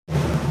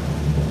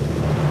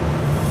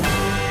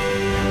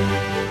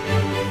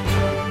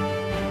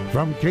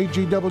From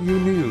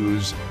KGW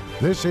News,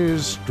 this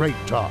is Straight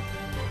Talk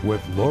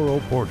with Laurel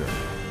Porter.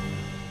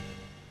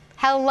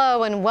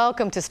 Hello and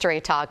welcome to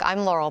Straight Talk.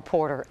 I'm Laurel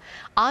Porter.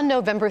 On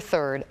November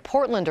 3rd,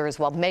 Portlanders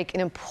will make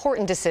an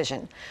important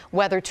decision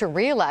whether to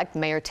re-elect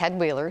Mayor Ted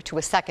Wheeler to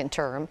a second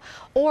term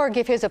or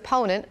give his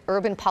opponent,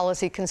 urban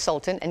policy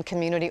consultant and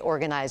community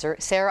organizer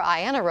Sarah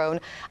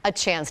Iannarone, a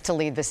chance to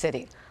lead the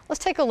city.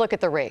 Let's take a look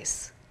at the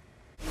race.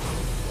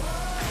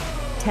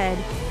 Ted,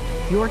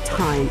 your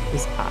time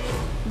is up.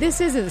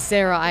 This isn't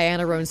Sarah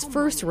Iannarone's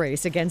first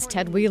race against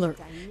Ted Wheeler.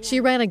 She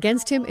ran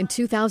against him in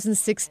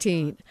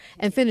 2016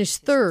 and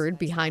finished third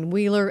behind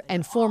Wheeler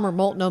and former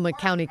Multnomah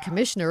County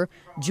Commissioner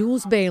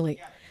Jules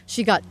Bailey.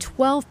 She got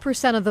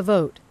 12% of the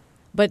vote.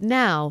 But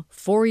now,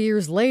 4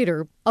 years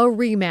later, a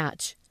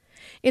rematch.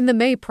 In the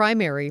May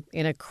primary,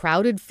 in a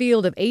crowded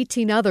field of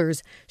 18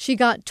 others, she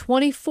got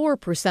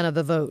 24% of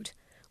the vote.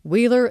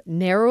 Wheeler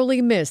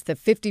narrowly missed the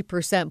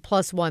 50%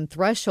 plus one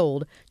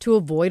threshold to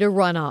avoid a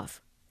runoff.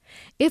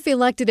 If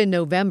elected in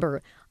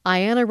November,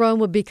 Iannarone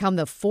would become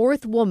the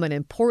fourth woman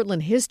in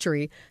Portland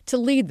history to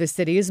lead the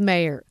city as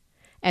mayor.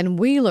 And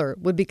Wheeler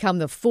would become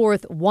the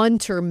fourth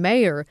one-term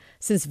mayor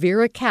since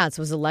Vera Katz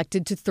was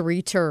elected to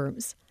 3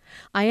 terms.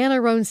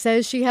 Iannarone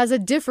says she has a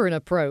different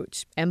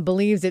approach and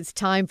believes it's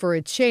time for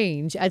a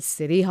change at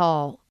City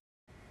Hall.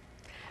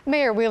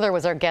 Mayor Wheeler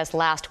was our guest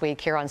last week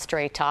here on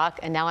Straight Talk,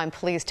 and now I'm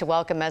pleased to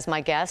welcome as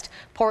my guest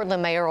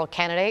Portland mayoral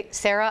candidate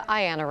Sarah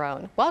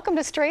Iannarone. Welcome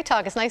to Straight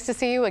Talk. It's nice to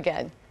see you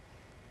again.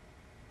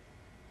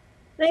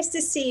 Nice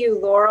to see you,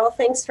 Laurel.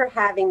 Thanks for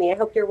having me. I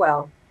hope you're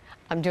well.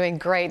 I'm doing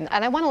great.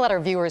 And I want to let our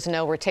viewers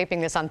know we're taping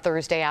this on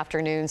Thursday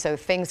afternoon, so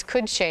things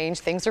could change.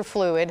 Things are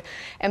fluid.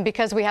 And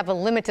because we have a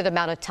limited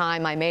amount of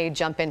time, I may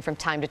jump in from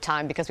time to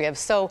time because we have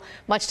so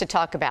much to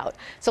talk about.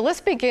 So let's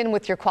begin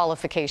with your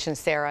qualifications,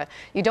 Sarah.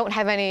 You don't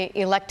have any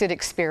elected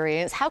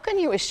experience. How can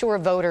you assure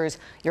voters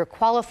you're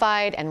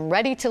qualified and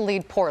ready to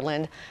lead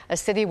Portland, a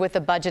city with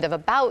a budget of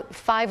about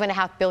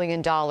 $5.5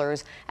 billion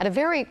at a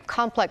very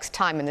complex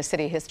time in the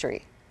city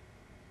history?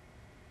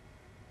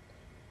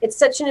 It's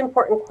such an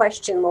important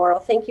question, Laurel.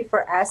 Thank you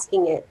for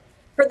asking it.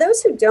 For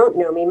those who don't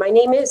know me, my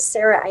name is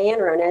Sarah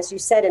Iannarone, as you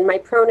said, and my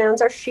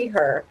pronouns are she,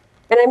 her.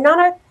 And I'm not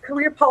a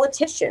career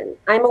politician.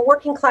 I'm a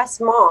working class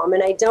mom,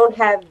 and I don't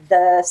have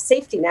the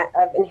safety net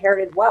of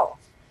inherited wealth.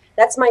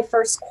 That's my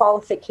first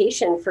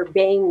qualification for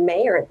being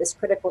mayor at this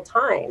critical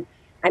time.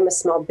 I'm a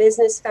small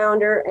business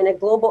founder and a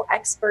global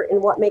expert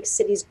in what makes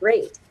cities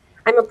great.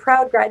 I'm a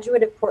proud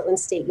graduate of Portland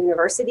State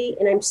University,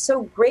 and I'm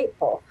so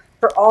grateful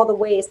for all the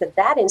ways that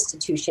that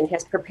institution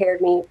has prepared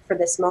me for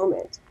this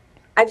moment.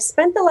 I've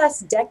spent the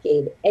last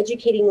decade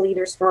educating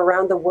leaders from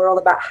around the world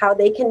about how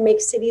they can make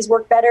cities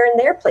work better in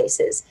their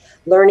places,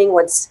 learning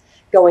what's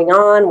going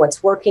on,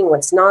 what's working,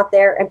 what's not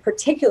there, and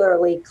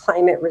particularly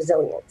climate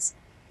resilience.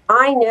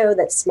 I know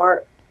that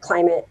smart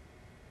climate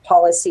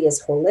policy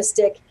is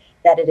holistic,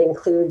 that it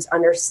includes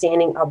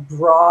understanding a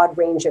broad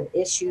range of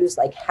issues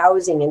like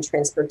housing and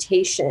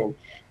transportation,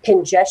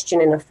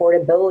 congestion and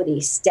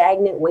affordability,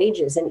 stagnant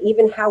wages, and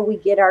even how we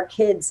get our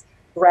kids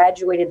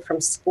graduated from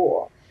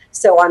school.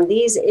 So on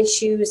these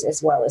issues,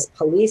 as well as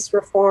police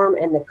reform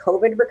and the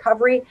COVID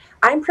recovery,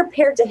 I'm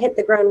prepared to hit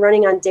the ground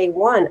running on day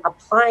one,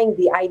 applying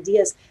the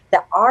ideas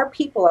that our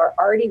people are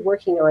already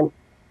working on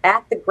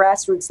at the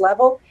grassroots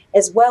level,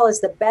 as well as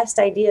the best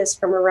ideas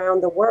from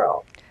around the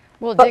world.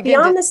 But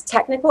beyond this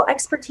technical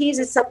expertise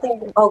is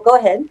something, oh, go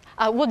ahead.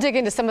 We'll dig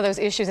into some of those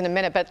issues in a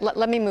minute, but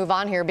let me move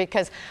on here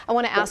because I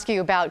want to ask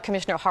you about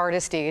Commissioner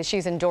Hardesty.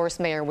 She's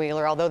endorsed Mayor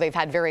Wheeler, although they've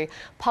had very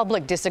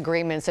public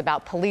disagreements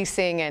about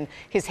policing and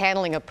his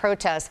handling of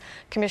protests.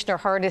 Commissioner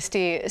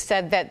Hardesty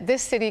said that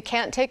this city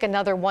can't take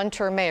another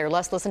one-term mayor.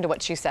 Let's listen to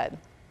what she said.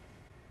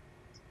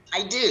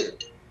 I do.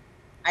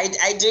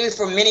 I do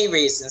for many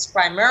reasons,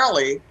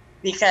 primarily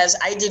because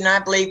I do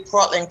not believe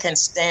Portland can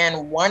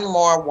stand one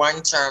more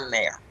one-term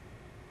mayor.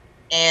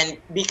 And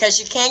because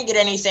you can't get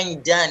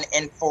anything done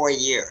in 4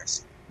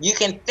 years. You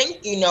can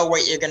think you know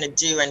what you're going to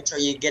do until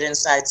you get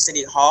inside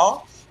City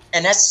Hall.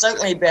 And that's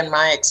certainly been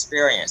my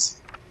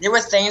experience. There were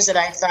things that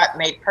I thought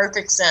made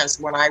perfect sense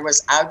when I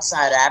was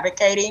outside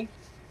advocating.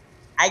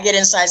 I get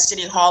inside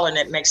City Hall and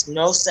it makes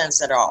no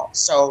sense at all.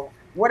 So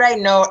what I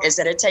know is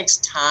that it takes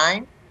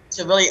time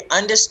to really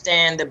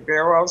understand the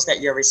bureaus that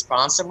you're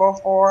responsible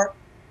for.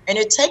 And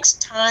it takes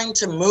time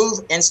to move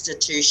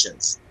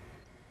institutions.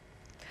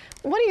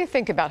 What do you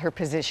think about her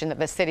position that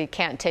the city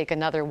can't take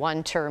another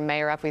one-term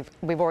mayor after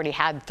we've already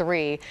had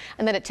 3,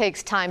 and that it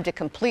takes time to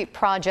complete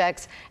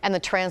projects and the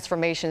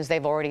transformations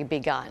they've already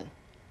begun?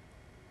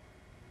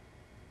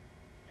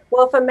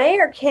 Well, if a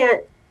mayor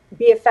can't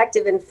be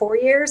effective in 4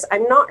 years,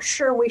 I'm not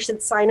sure we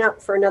should sign up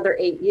for another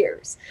 8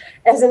 years.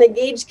 As an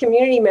engaged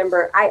community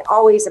member, I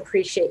always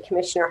appreciate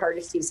Commissioner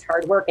Hardesty's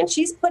hard work, and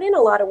she's put in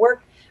a lot of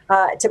work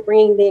to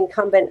bringing the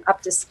incumbent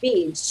up to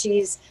speed.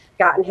 She's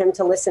gotten him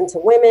to listen to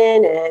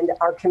women and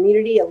our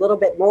community a little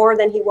bit more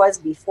than he was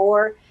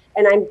before.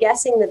 And I'm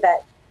guessing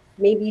that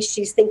maybe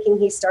she's thinking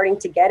he's starting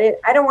to get it.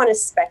 I don't want to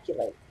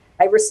speculate.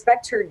 I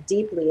respect her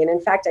deeply. And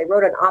in fact, I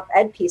wrote an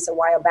op-ed piece a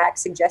while back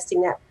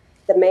suggesting that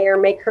the mayor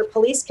make her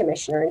police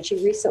commissioner, and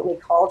she recently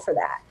called for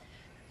that.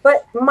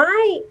 But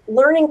my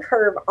learning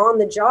curve on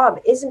the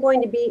job isn't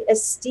going to be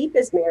as steep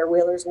as Mayor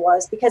Wheeler's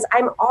was, because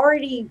I'm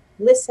already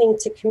listening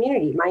to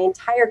community. My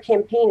entire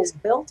campaign is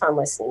built on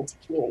listening to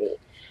community.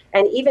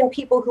 And even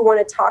people who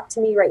want to talk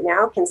to me right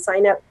now can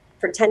sign up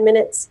for 10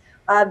 minutes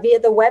via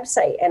the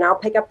website, and I'll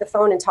pick up the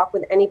phone and talk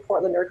with any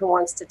Portlander who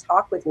wants to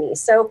talk with me.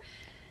 So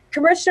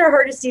Commissioner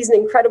Hardesty is an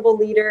incredible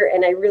leader,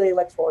 and I really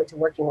look forward to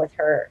working with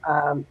her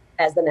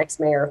as the next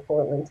mayor of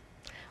Portland.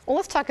 Well,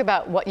 let's talk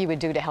about what you would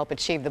do to help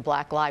achieve the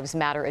Black Lives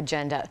Matter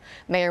agenda.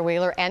 Mayor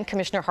Wheeler and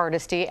Commissioner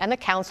Hardesty and the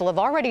council have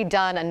already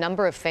done a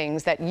number of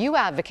things that you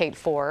advocate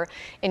for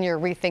in your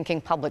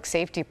Rethinking Public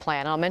Safety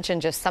plan. I'll mention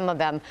just some of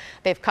them.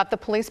 They've cut the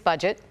police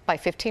budget by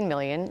 $15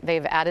 million.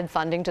 They've added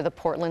funding to the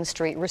Portland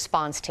Street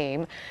Response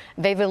Team.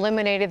 They've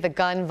eliminated the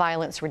Gun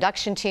Violence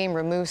Reduction Team,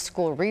 removed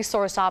school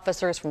resource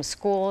officers from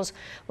schools,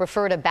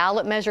 referred a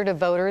ballot measure to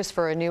voters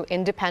for a new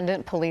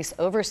independent police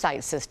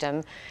oversight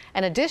system.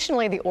 And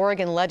additionally, the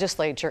Oregon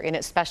legislature, in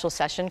its special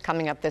session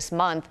coming up this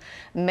month,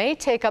 may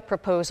take up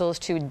proposals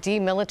to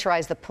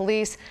demilitarize the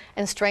police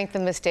and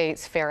strengthen the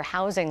state's fair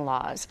housing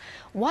laws.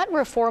 What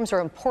reforms are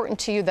important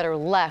to you that are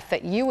left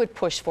that you would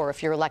push for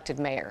if you're elected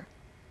mayor?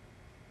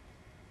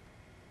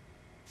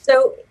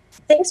 So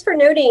thanks for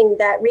noting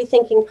that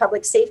Rethinking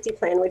Public Safety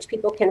plan, which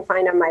people can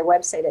find on my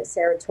website at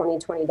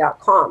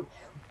sarah2020.com.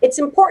 It's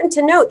important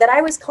to note that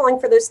I was calling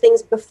for those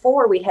things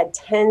before we had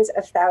tens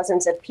of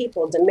thousands of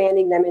people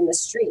demanding them in the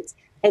streets.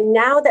 And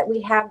now that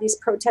we have these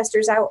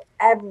protesters out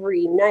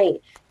every night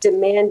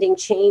demanding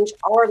change,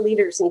 our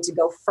leaders need to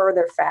go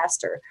further,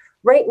 faster.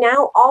 Right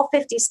now, all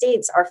 50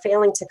 states are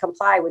failing to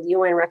comply with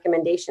UN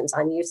recommendations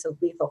on use of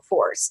lethal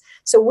force.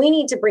 So we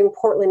need to bring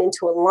Portland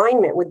into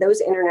alignment with those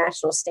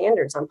international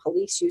standards on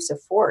police use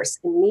of force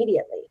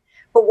immediately.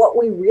 But what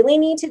we really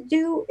need to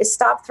do is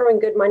stop throwing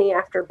good money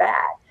after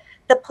bad.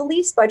 The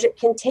police budget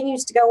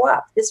continues to go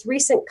up. This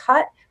recent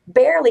cut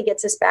barely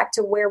gets us back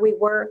to where we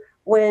were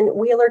when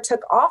Wheeler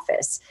took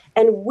office,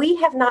 and we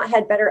have not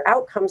had better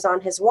outcomes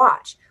on his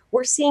watch.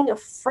 We're seeing a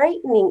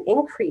frightening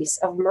increase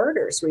of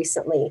murders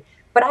recently,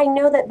 but I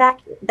know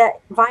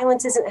that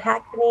violence isn't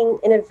happening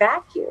in a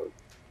vacuum.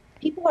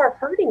 People are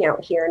hurting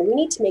out here, and we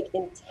need to make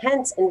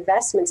intense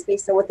investments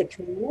based on what the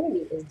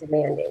community is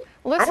demanding.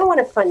 I don't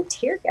want to fund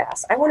tear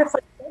gas. I want to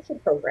fund social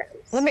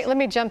programs. Let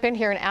me jump in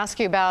here and ask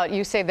you about,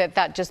 you say that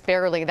that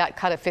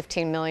cut of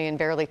 $15 million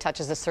barely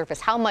touches the surface.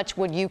 How much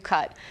would you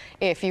cut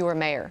if you were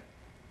mayor?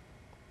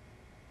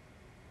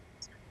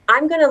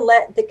 I'm going to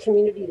let the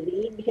community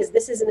lead, because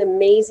this is an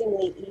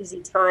amazingly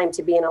easy time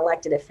to be an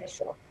elected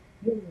official.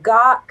 You've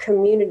got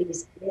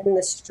communities in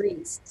the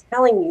streets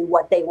telling you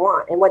what they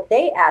want. And what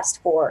they asked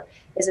for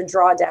is a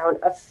drawdown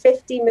of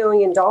 $50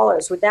 million,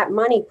 with that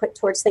money put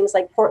towards things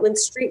like Portland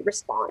Street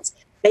Response.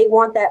 They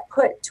want that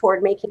put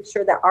toward making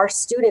sure that our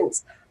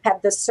students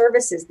have the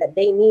services that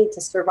they need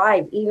to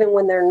survive, even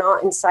when they're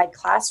not inside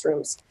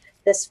classrooms.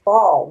 This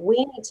fall,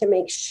 we need to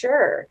make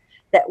sure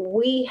that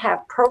we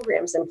have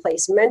programs in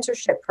place,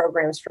 mentorship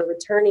programs for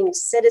returning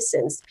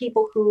citizens,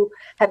 people who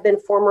have been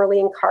formerly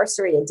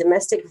incarcerated,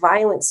 domestic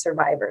violence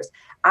survivors.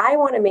 I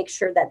want to make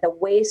sure that the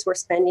ways we're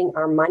spending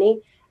our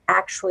money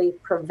actually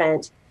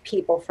prevent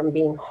people from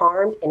being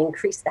harmed and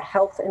increase the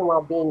health and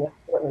well-being of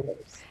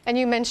Portlanders. And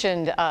you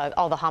mentioned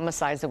all the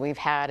homicides that we've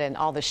had and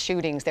all the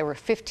shootings. There were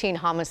 15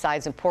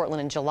 homicides in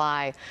Portland in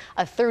July,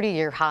 a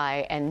 30-year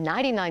high, and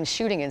 99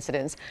 shooting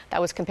incidents.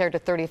 That was compared to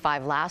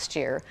 35 last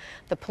year.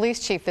 The police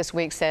chief this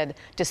week said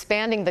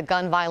disbanding the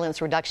Gun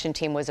Violence Reduction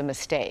Team was a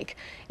mistake.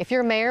 If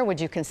you're mayor,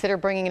 would you consider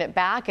bringing it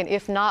back? And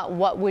if not,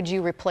 what would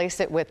you replace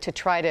it with to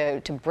try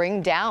to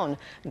bring down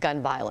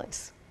gun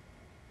violence?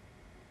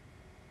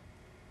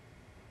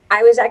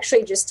 I was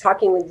actually just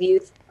talking with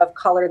youth of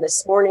color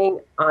this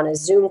morning on a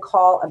Zoom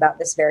call about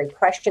this very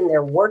question.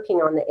 They're working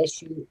on the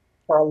issue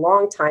for a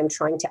long time,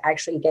 trying to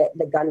actually get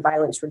the Gun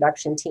Violence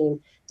Reduction Team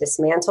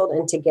dismantled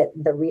and to get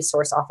the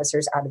resource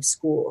officers out of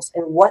schools.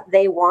 And what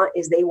they want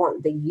is they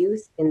want the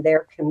youth in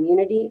their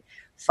community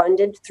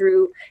funded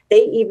through,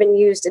 they even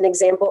used an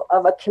example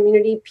of a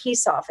community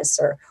peace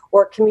officer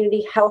or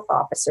community health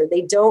officer.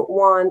 They don't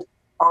want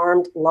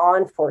armed law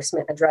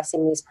enforcement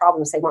addressing these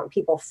problems. They want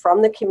people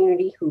from the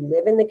community who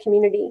live in the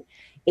community.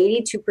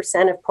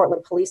 82% of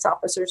Portland police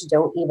officers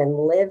don't even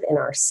live in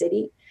our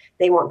city.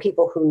 They want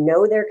people who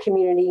know their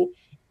community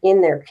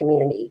in their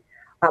community,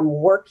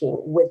 working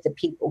with the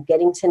people,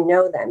 getting to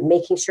know them,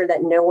 making sure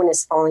that no one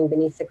is falling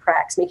beneath the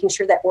cracks, making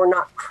sure that we're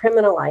not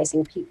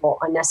criminalizing people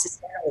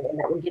unnecessarily and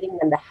that we're getting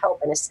them the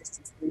help and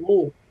assistance they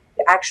need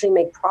to actually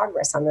make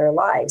progress on their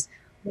lives.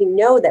 We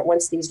know that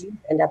once these youth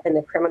end up in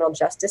the criminal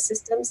justice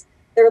systems,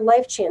 their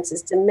life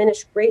chances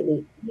diminish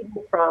greatly,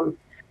 even from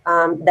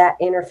that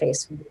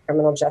interface with the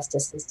criminal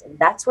justice system.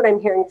 That's what I'm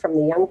hearing from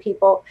the young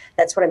people.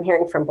 That's what I'm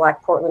hearing from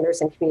Black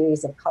Portlanders and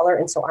communities of color.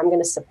 And so I'm going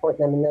to support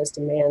them in those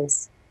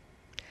demands.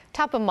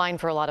 Top of mind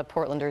for a lot of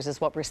Portlanders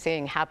is what we're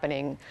seeing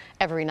happening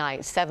every night,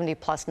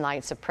 70-plus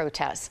nights of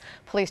protests.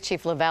 Police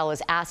Chief Lavelle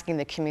is asking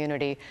the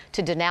community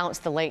to denounce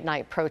the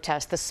late-night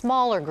protests, the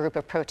smaller group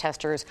of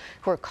protesters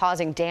who are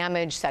causing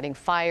damage, setting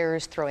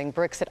fires, throwing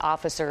bricks at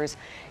officers.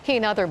 He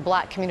and other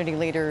black community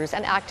leaders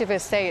and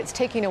activists say it's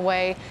taking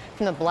away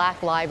from the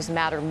Black Lives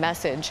Matter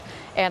message.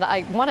 And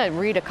I want to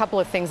read a couple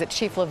of things that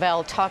Chief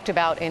Lavelle talked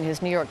about in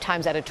his New York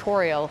Times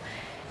editorial.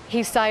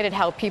 He cited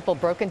how people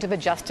broke into the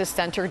Justice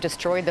Center,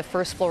 destroyed the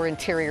first-floor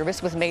interior.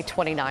 This was May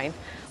 29th.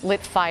 Lit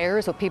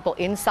fires with people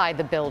inside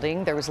the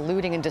building. There was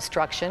looting and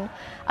destruction.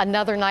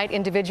 Another night,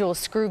 individuals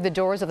screwed the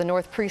doors of the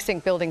North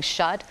Precinct building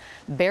shut,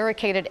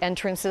 barricaded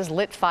entrances,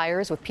 lit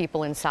fires with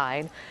people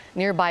inside.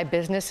 Nearby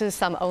businesses,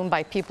 some owned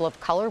by people of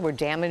color, were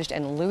damaged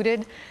and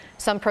looted.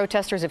 Some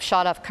protesters have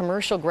shot off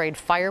commercial-grade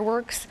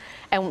fireworks.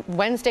 And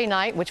Wednesday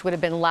night, which would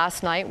have been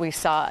last night, we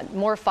saw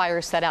more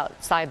fires set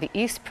outside the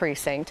East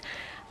Precinct.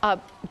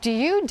 Do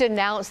you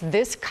denounce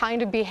this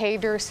kind of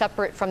behavior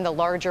separate from the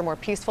larger, more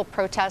peaceful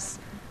protests,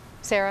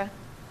 Sarah?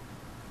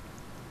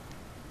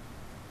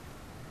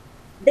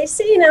 They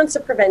say an ounce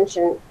of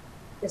prevention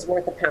is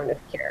worth a pound of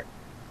cure.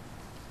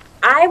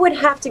 I would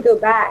have to go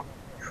back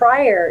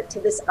prior to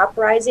this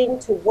uprising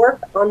to work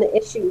on the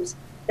issues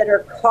that are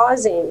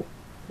causing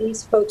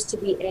these folks to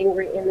be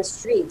angry in the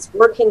streets,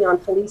 working on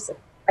police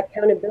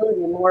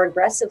accountability more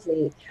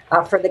aggressively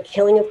for the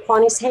killing of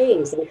Quanice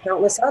Hayes and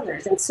countless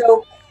others. And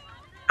so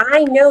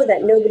I know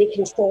that nobody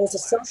controls a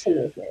social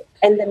movement,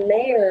 and the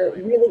mayor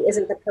really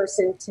isn't the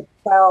person to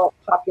quell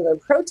popular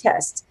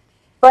protests.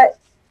 But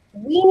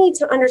we need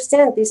to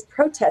understand these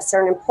protests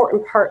are an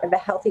important part of a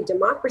healthy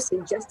democracy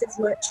just as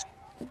much.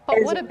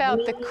 But what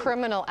about the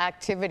criminal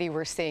activity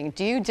we're seeing?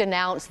 Do you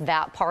denounce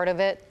that part of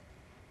it?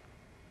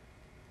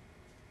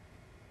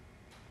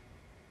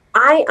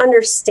 I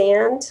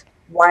understand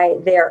why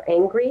they're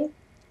angry.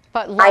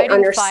 But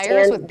lighting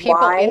fires with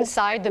people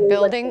inside the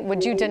building,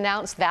 would you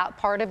denounce that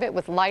part of it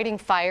with lighting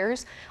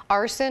fires,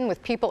 arson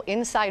with people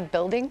inside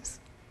buildings?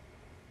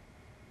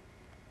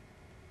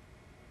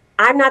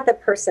 I'm not the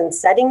person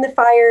setting the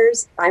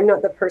fires. I'm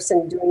not the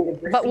person doing the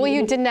graffiti. But will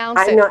you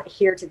denounce it? I'm not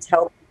here to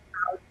tell them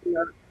how to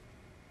not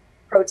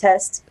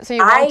protest. So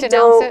you won't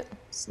denounce it?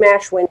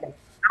 Smash windows.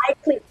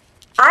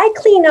 I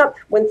clean up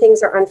when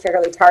things are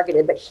unfairly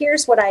targeted. But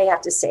here's what I have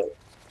to say.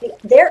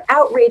 Their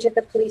outrage at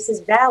the police is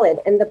valid,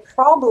 and the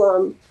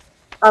problem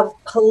of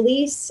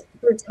police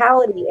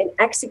brutality and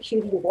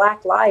executing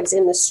Black lives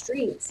in the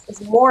streets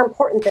is more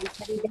important than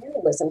petty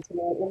vandalism to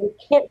me, and we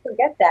can't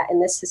forget that in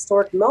this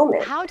historic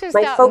moment. How does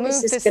that move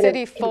the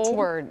city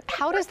forward?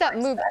 How does that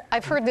move?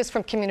 I've heard this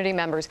from community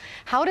members.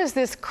 How does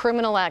this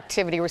criminal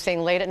activity we're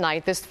seeing late at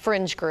night, this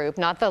fringe group,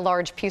 not the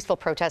large peaceful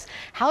protests,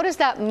 how does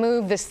that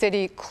move the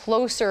city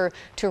closer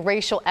to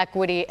racial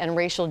equity and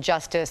racial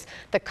justice,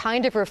 the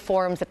kind of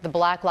reforms that the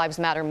Black Lives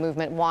Matter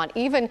movement want?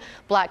 Even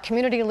Black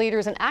community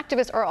leaders and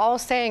activists are all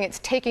saying it's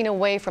taking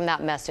away from that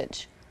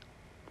message.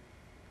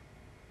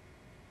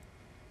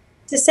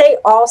 To say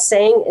all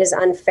saying is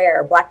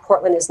unfair. Black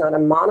Portland is not a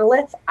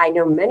monolith. I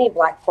know many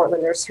Black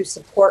Portlanders who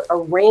support a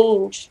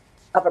range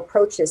of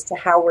approaches to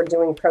how we're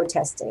doing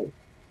protesting.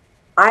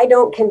 I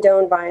don't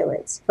condone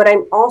violence, but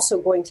I'm also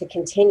going to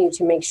continue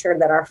to make sure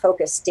that our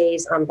focus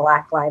stays on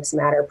Black Lives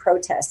Matter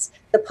protests.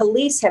 The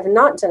police have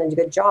not done a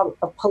good job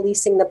of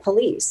policing the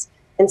police.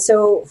 And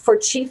so for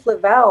Chief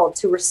Lavelle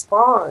to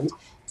respond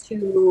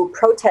to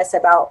protests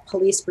about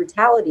police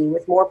brutality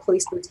with more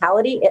police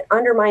brutality, it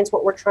undermines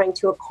what we're trying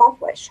to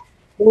accomplish.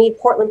 We need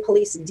Portland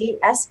police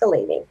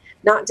de-escalating,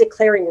 not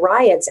declaring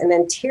riots and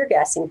then tear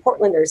gassing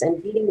Portlanders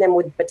and beating them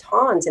with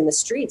batons in the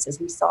streets, as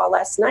we saw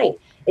last night.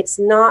 It's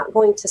not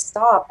going to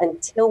stop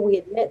until we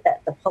admit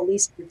that the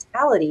police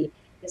brutality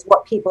is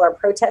what people are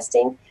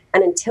protesting.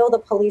 And until the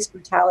police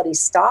brutality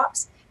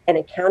stops and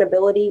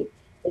accountability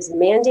is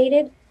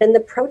mandated, then the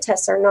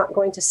protests are not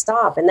going to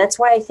stop. And that's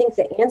why I think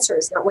the answer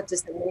is not what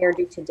does the mayor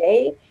do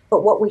today,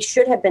 but what we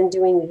should have been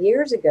doing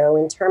years ago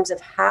in terms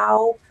of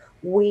how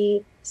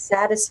we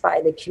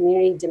satisfy the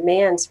community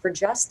demands for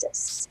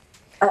justice.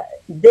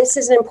 This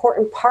is an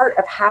important part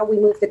of how we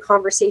move the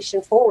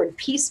conversation forward.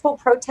 Peaceful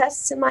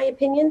protests, in my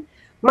opinion,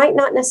 might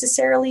not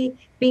necessarily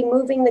be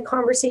moving the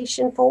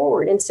conversation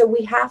forward. And so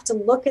we have to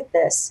look at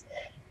this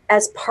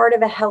as part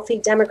of a healthy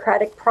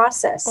democratic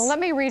process. Well, let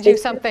me read you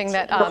something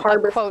that a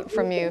quote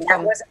from you.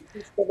 That wasn't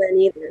peaceful then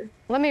either.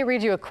 Let me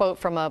read you a quote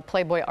from a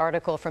Playboy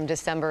article from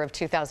December of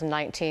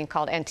 2019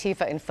 called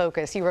Antifa in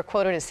Focus. You were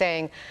quoted as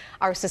saying,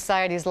 "Our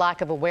society's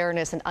lack of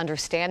awareness and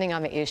understanding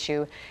on the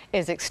issue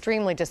is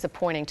extremely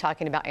disappointing,"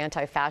 talking about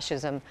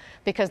anti-fascism,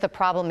 because the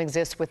problem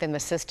exists within the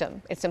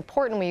system. It's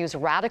important we use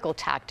radical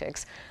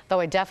tactics, though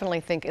I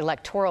definitely think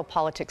electoral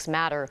politics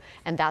matter,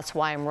 and that's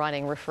why I'm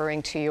running,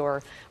 referring to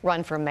your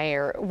run for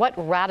mayor. What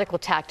radical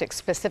tactics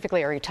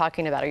specifically are you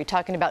talking about? Are you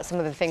talking about some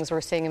of the things we're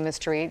seeing in the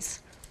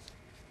streets?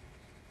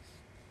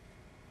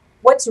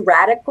 What's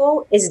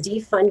radical is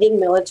defunding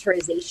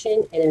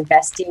militarization and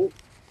investing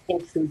in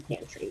food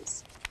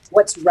pantries.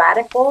 What's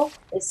radical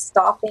is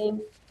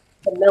stopping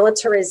the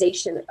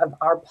militarization of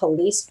our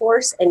police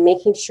force and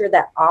making sure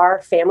that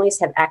our families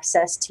have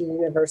access to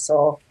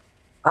universal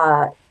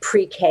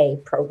pre-K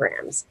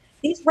programs.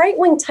 These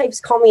right-wing types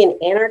call me an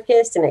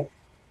anarchist and a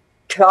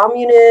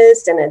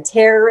communist and a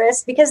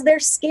terrorist because they're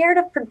scared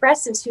of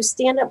progressives who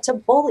stand up to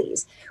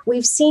bullies.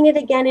 We've seen it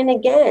again and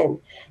again.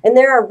 And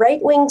there are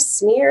right-wing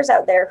smears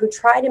out there who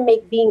try to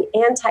make being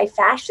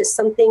anti-fascist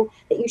something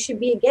that you should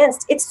be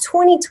against. It's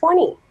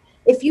 2020.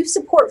 If you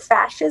support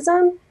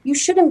fascism, you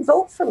shouldn't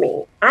vote for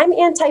me. I'm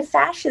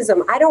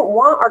anti-fascism. I don't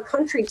want our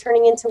country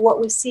turning into what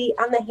we see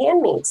on The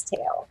Handmaid's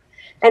Tale.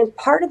 And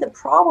part of the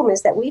problem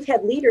is that we've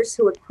had leaders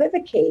who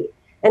equivocate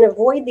and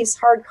avoid these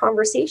hard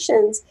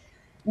conversations.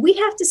 We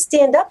have to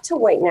stand up to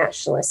white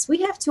nationalists.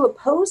 We have to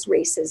oppose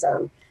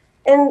racism.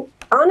 And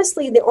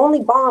honestly, the only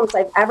bombs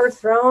I've ever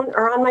thrown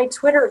are on my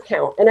Twitter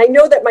account. And I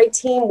know that my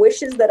team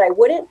wishes that I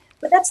wouldn't,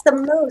 but that's the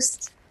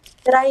most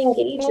that I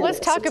engage in. Well, let's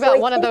talk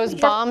about one of those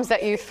bombs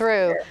that you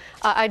threw.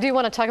 I do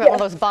want to talk about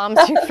one of those bombs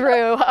you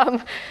threw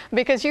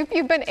because you've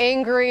been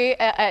angry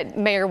at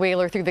Mayor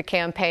Wheeler through the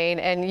campaign,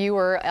 and you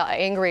were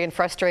angry and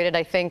frustrated,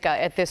 I think,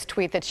 at this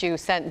tweet that you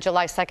sent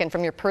July 2nd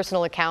from your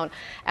personal account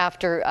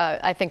after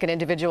I think an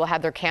individual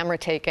had their camera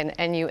taken,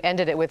 and you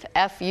ended it with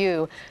 "F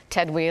you,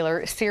 Ted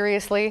Wheeler."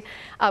 Seriously,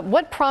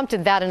 what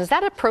prompted that, and is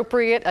that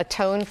appropriate, a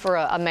tone for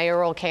a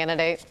mayoral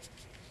candidate?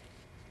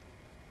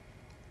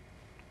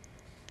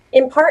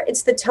 In part,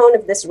 it's the tone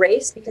of this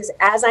race, because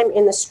as I'm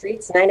in the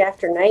streets night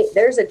after night,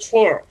 there's a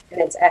chant,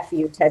 and it's "F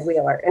you, Ted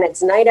Wheeler." And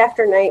it's night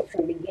after night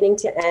from beginning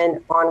to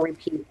end on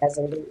repeat as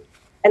a lead.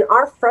 And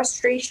our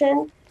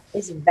frustration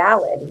is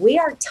valid. We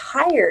are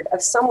tired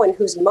of someone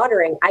who's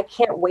muttering, "I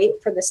can't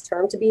wait for this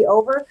term to be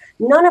over."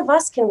 None of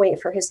us can wait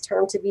for his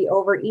term to be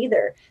over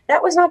either.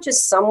 That was not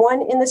just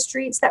someone in the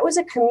streets. That was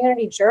a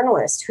community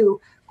journalist who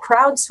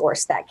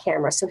crowdsourced that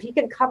camera so he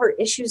could cover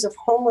issues of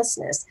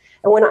homelessness.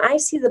 And when I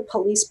see the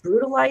police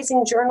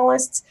brutalizing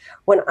journalists,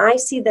 when I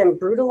see them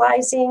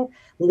brutalizing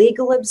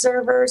legal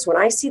observers, when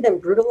I see them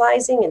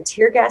brutalizing and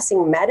tear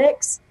gassing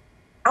medics,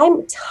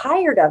 I'm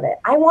tired of it.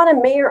 I want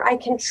a mayor I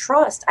can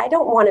trust. I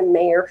don't want a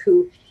mayor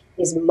who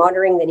is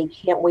muttering that he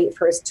can't wait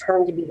for his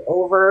term to be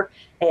over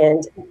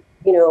and,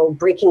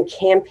 breaking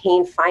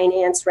campaign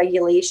finance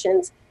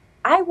regulations.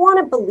 I want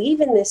to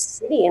believe in this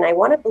city, and I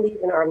want to believe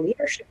in our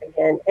leadership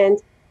again.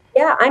 And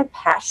yeah, I'm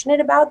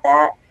passionate about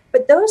that,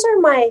 but those are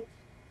my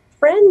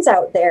friends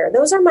out there.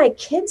 Those are my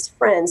kids'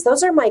 friends.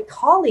 Those are my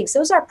colleagues.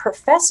 Those are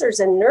professors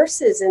and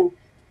nurses and,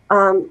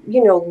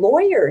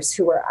 lawyers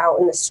who are out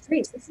in the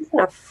streets. This isn't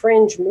a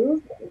fringe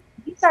movement.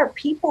 These are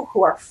people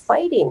who are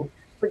fighting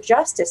for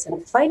justice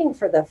and fighting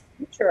for the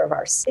future of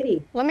our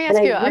city. Let me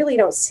ask you, I really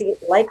don't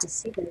like to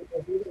see them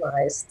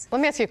utilized.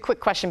 Let me ask you a quick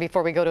question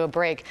before we go to a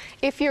break.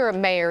 If you're a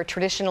mayor,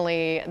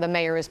 traditionally the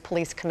mayor is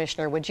police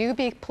commissioner. Would you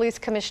be police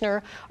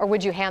commissioner, or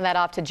would you hand that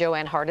off to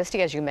Joanne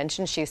Hardesty? As you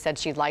mentioned, she said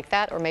she'd like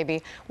that, or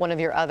maybe one of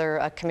your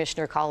other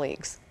commissioner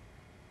colleagues.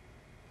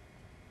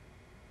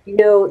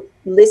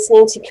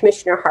 Listening to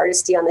Commissioner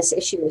Hardesty on this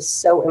issue is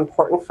so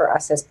important for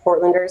us as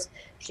Portlanders.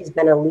 She's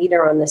been a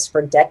leader on this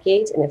for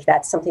decades, and if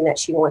that's something that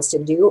she wants to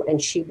do,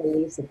 and she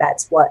believes that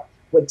that's what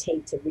would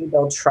take to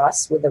rebuild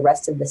trust with the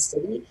rest of the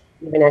city,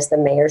 even as the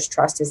mayor's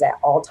trust is at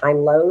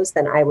all-time lows,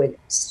 then I would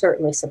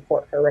certainly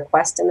support her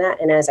request in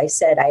that. And as I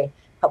said, I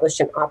published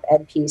an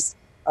op-ed piece,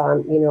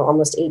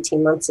 almost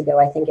 18 months ago,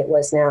 I think it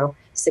was now,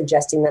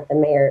 suggesting that the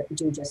mayor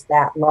do just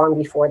that long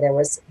before there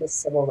was this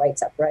civil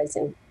rights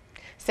uprising.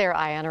 Sarah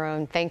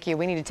Iannarone, thank you.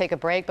 We need to take a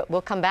break, but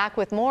we'll come back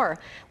with more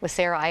with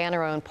Sarah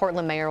Iannarone,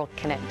 Portland mayoral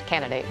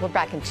candidate. We're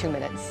back in 2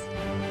 minutes.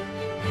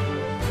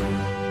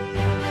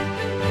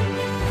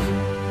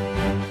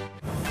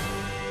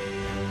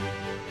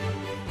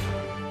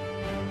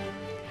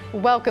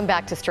 Welcome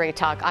back to Straight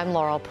Talk. I'm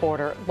Laurel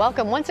Porter.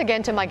 Welcome once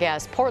again to my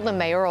guest, Portland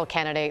mayoral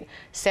candidate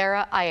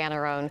Sarah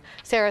Iannarone.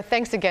 Sarah,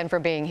 thanks again for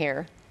being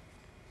here.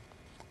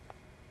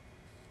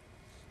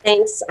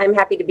 Thanks. I'm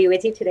happy to be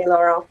with you today,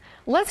 Laurel.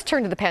 Let's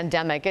turn to the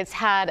pandemic. It's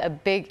had a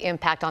big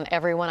impact on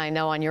everyone, I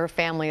know, on your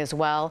family as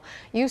well.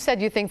 You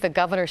said you think the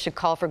governor should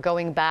call for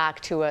going back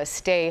to a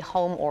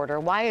stay-home order.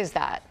 Why is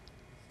that?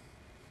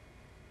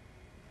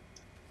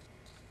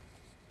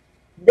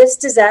 This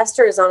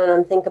disaster is on an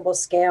unthinkable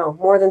scale.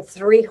 More than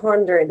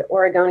 300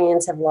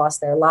 Oregonians have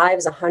lost their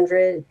lives,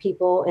 100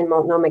 people in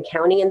Multnomah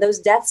County, and those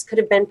deaths could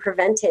have been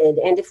prevented.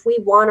 And if we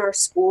want our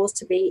schools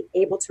to be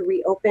able to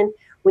reopen,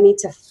 we need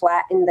to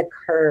flatten the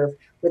curve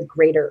with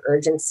greater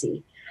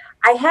urgency.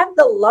 I have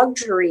the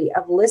luxury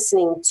of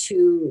listening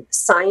to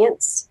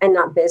science and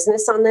not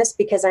business on this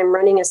because I'm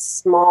running a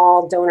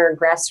small donor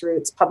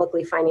grassroots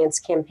publicly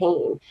financed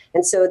campaign.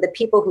 And so the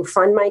people who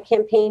fund my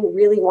campaign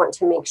really want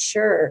to make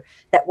sure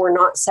that we're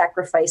not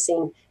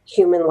sacrificing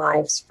human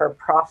lives for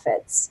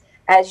profits.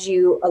 As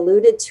you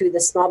alluded to, the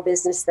small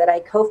business that I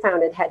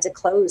co-founded had to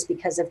close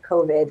because of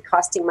COVID,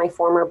 costing my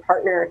former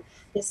partner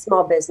his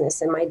small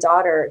business and my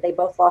daughter, they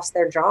both lost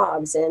their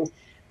jobs. And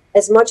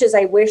as much as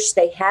I wish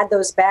they had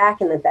those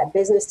back and that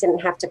business didn't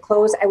have to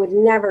close, I would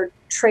never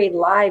trade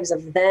lives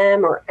of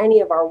them or any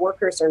of our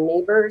workers or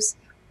neighbors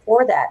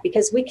for that,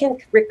 because we can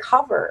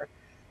recover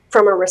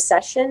from a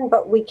recession,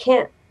 but we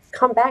can't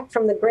come back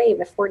from the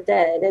grave if we're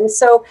dead. And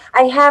so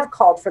I have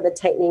called for the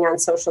tightening on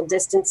social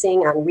distancing,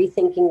 on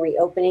rethinking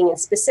reopening, and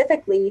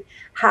specifically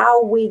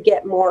how we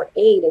get more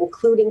aid,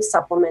 including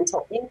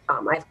supplemental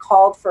income. I've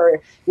called for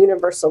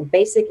universal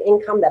basic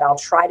income that I'll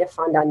try to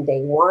fund on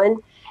day one.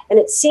 And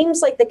it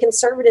seems like the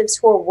conservatives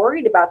who are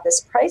worried about this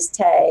price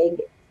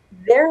tag,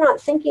 they're not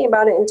thinking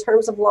about it in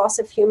terms of loss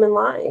of human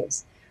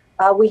lives.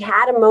 We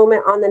had a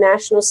moment on the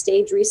national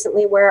stage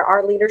recently where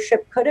our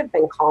leadership could have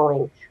been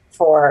calling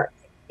for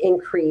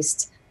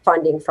increased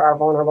funding for our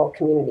vulnerable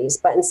communities.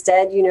 But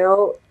instead,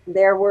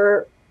 there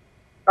were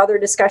other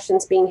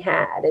discussions being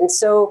had. And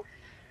so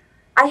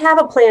I have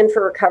a plan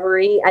for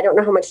recovery. I don't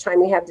know how much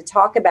time we have to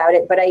talk about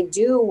it, but I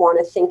do want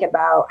to think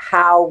about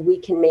how we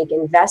can make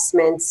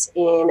investments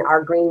in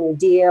our Green New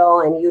Deal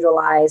and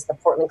utilize the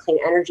Portland Clean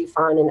Energy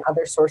Fund and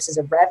other sources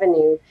of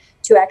revenue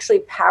to actually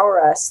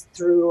power us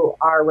through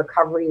our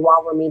recovery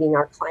while we're meeting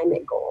our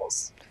climate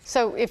goals.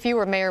 So if you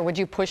were mayor, would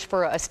you push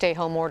for a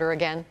stay-home order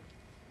again?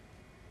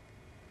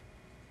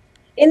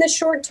 In the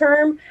short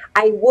term,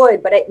 I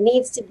would, but it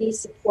needs to be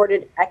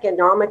supported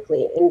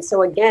economically. And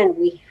so again,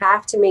 we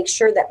have to make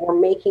sure that we're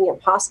making it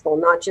possible,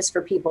 not just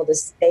for people to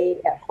stay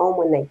at home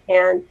when they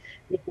can,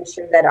 making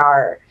sure that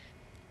our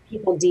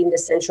people deemed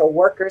essential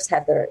workers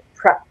have the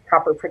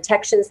proper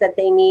protections that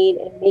they need,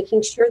 and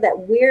making sure that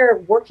we're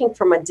working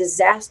from a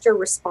disaster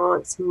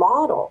response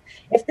model.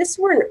 If this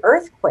were an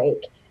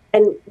earthquake,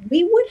 and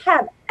we would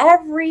have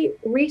every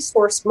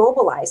resource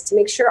mobilized to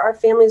make sure our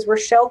families were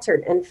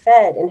sheltered and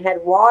fed and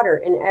had water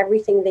and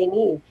everything they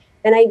need.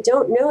 And I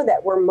don't know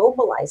that we're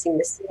mobilizing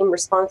the same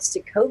response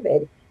to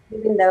COVID,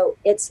 even though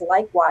it's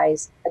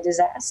likewise a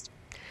disaster.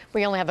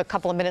 We only have a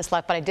couple of minutes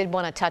left, but I did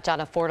want to touch on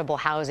affordable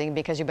housing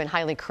because you've been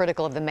highly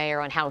critical of the mayor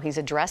on how he's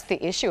addressed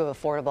the issue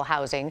of affordable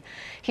housing.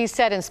 He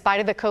said in spite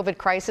of the COVID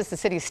crisis, the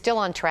city's still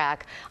on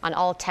track on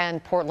all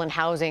 10 Portland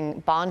housing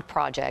bond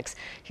projects.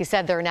 He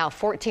said there are now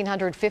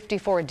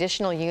 1,454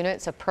 additional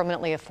units of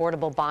permanently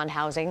affordable bond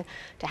housing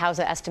to house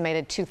an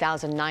estimated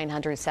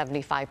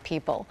 2,975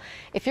 people.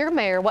 If you're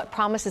mayor, what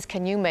promises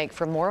can you make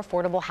for more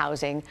affordable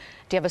housing?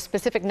 Do you have a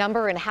specific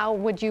number, and how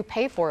would you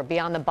pay for it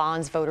beyond the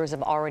bonds voters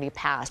have already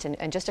passed?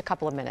 And just a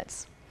couple of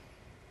minutes.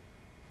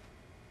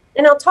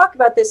 And I'll talk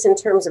about this in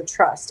terms of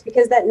trust,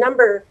 because that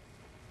number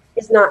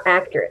is not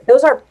accurate.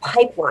 Those are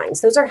pipelines.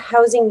 Those are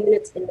housing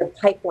units in the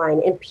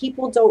pipeline, and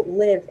people don't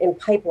live in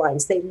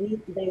pipelines. They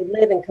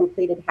live in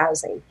completed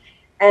housing.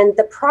 And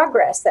the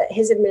progress that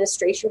his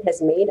administration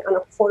has made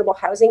on affordable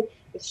housing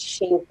is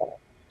shameful.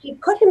 He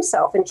put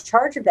himself in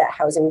charge of that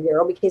housing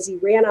bureau because he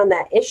ran on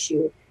that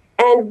issue.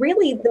 And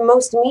really, the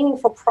most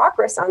meaningful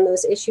progress on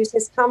those issues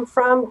has come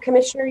from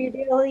Commissioner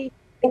Udaley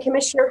and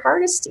Commissioner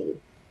Hardesty.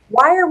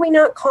 Why are we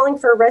not calling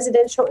for a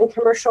residential and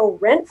commercial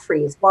rent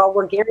freeze while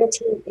we're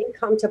guaranteeing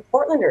income to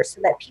Portlanders so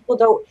that people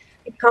don't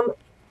become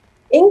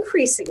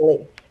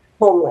increasingly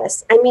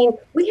homeless? I mean,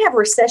 we have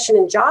recession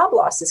and job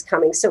losses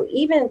coming. So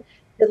even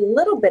the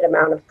little bit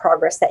amount of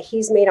progress that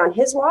he's made on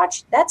his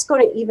watch, that's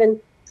going to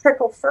even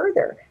trickle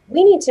further.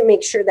 We need to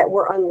make sure that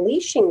we're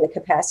unleashing the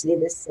capacity of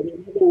this city,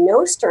 leaving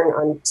no stone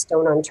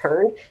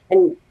unturned,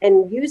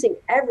 and using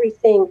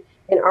everything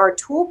in our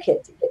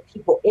toolkit to get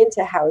people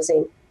into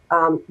housing,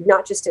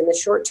 not just in the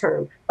short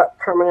term, but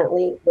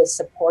permanently with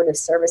supportive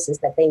services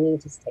that they need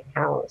to stay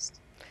housed.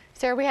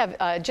 Sarah, we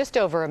have just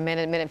over a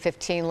minute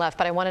 15 left,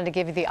 but I wanted to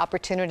give you the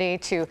opportunity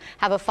to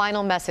have a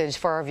final message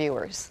for our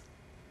viewers.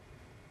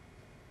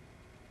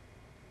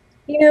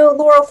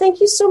 Laurel, thank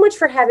you so much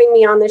for having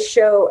me on this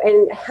show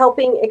and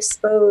helping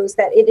expose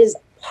that it is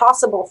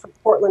possible for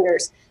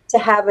Portlanders to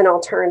have an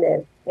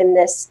alternative in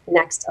this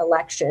next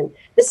election.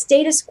 The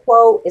status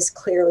quo is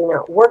clearly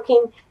not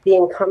working. The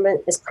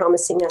incumbent is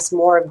promising us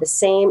more of the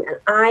same. And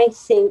I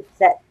think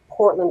that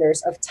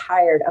Portlanders are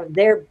tired of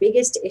their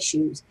biggest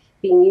issues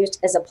being used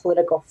as a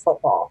political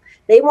football.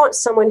 They want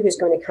someone who's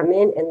going to come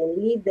in and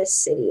lead this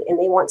city, and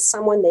they want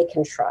someone they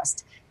can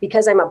trust.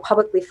 Because I'm a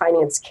publicly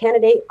financed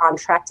candidate on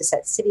track to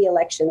set city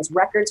elections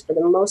records for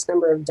the most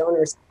number of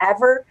donors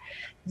ever,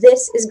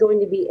 this is going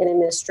to be an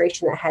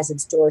administration that has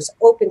its doors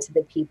open to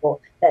the people,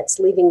 that's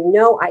leaving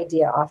no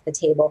idea off the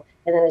table,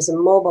 and that is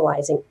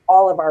mobilizing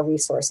all of our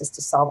resources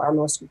to solve our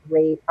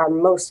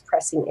most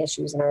pressing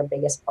issues and our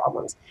biggest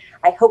problems.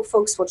 I hope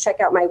folks will check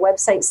out my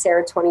website,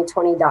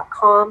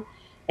 sarah2020.com,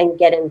 and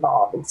get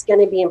involved. It's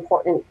going to be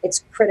important.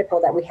 It's critical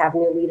that we have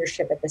new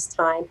leadership at this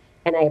time.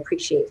 And I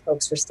appreciate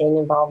folks for staying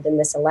involved in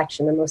this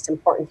election. The most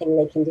important thing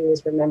they can do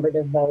is remember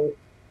to vote.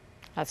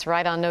 That's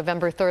right, on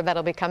November 3rd,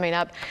 that'll be coming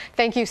up.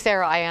 Thank you,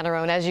 Sarah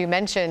Iannarone. As you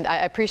mentioned, I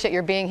appreciate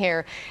your being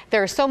here.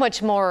 There's so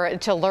much more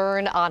to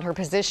learn on her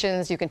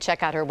positions. You can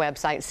check out her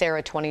website,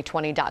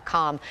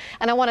 sarah2020.com.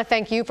 And I want to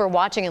thank you for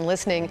watching and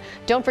listening.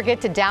 Don't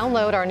forget to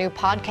download our new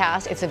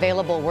podcast. It's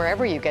available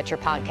wherever you get your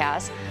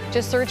podcasts.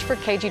 Just search for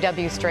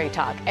KGW Straight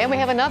Talk. And we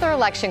have another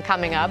election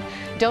coming up.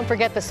 Don't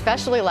forget the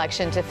special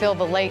election to fill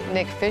the late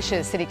Nick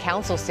Fish's city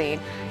council seat.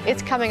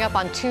 It's coming up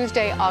on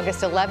Tuesday,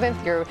 August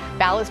 11th. Your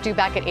ballot's due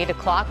back at 8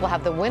 o'clock. We'll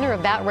have the winner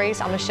of that race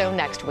on the show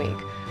next week.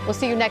 We'll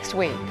see you next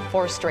week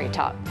for Straight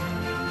Talk.